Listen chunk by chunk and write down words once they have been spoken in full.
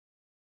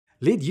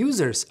Lead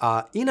users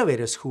are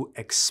innovators who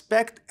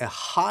expect a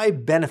high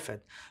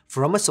benefit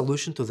from a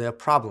solution to their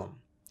problem.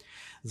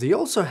 They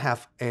also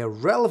have a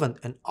relevant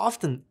and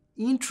often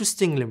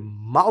interestingly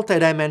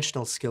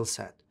multidimensional skill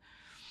set.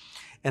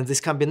 And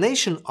this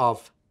combination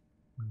of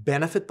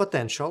benefit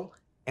potential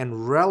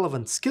and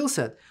relevant skill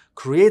set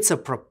creates a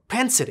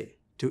propensity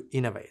to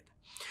innovate.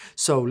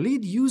 So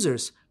lead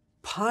users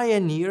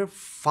pioneer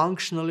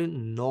functionally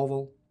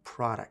novel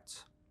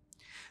products.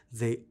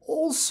 They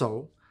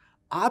also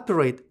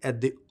operate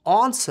at the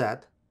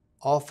onset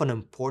of an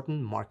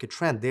important market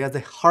trend. They are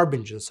the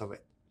harbingers of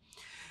it.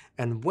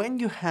 And when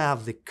you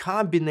have the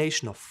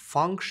combination of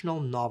functional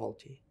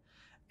novelty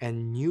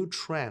and new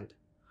trend,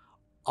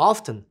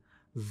 often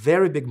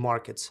very big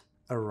markets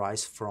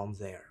arise from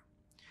there.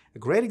 A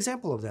great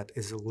example of that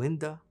is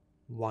Linda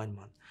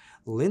Weinman.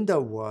 Linda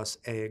was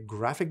a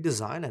graphic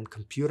design and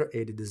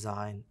computer-aided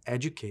design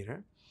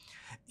educator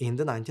in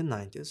the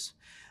 1990s.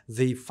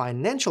 The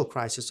financial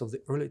crisis of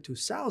the early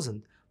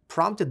 2000s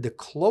prompted the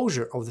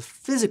closure of the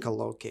physical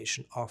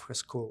location of her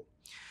school.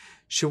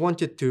 She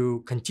wanted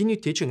to continue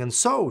teaching, and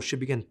so she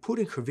began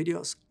putting her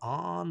videos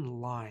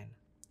online.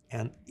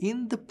 And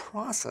in the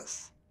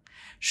process,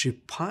 she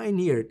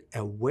pioneered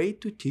a way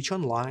to teach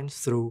online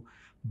through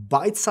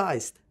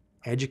bite-sized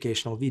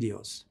educational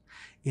videos.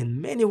 In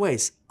many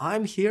ways,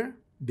 I'm here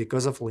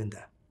because of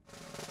Linda.